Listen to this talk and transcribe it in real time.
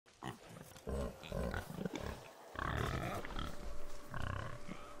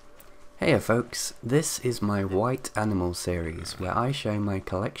Hey folks, this is my White Animal series where I show my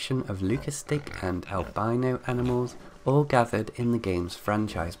collection of leucistic and albino animals all gathered in the game's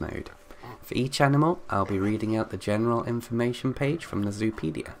franchise mode. For each animal, I'll be reading out the general information page from the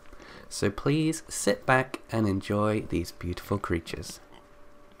Zoopedia, so please sit back and enjoy these beautiful creatures.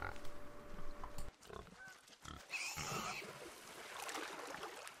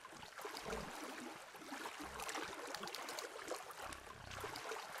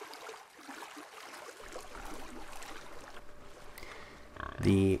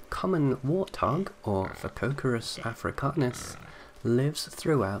 The common warthog, or Phococorus africanus, lives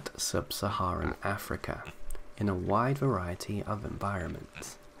throughout sub-Saharan Africa, in a wide variety of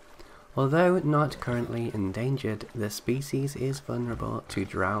environments. Although not currently endangered, the species is vulnerable to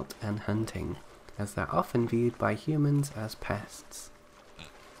drought and hunting, as they're often viewed by humans as pests.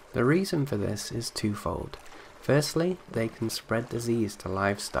 The reason for this is twofold. Firstly, they can spread disease to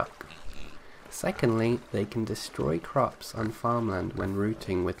livestock. Secondly, they can destroy crops on farmland when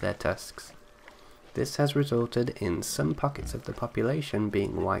rooting with their tusks. This has resulted in some pockets of the population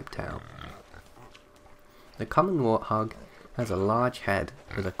being wiped out. The common warthog has a large head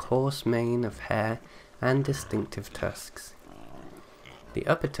with a coarse mane of hair and distinctive tusks. The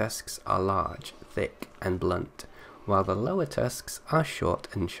upper tusks are large, thick and blunt, while the lower tusks are short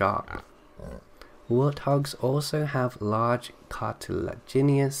and sharp. Warthogs also have large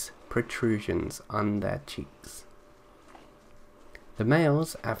cartilaginous protrusions on their cheeks. The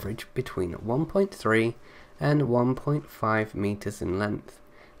males average between 1.3 and 1.5 meters in length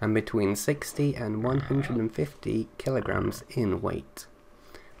and between 60 and 150 kilograms in weight,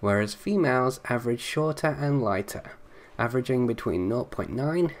 whereas females average shorter and lighter, averaging between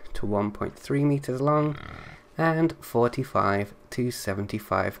 0.9 to 1.3 meters long and 45 to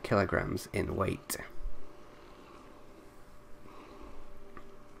 75 kilograms in weight.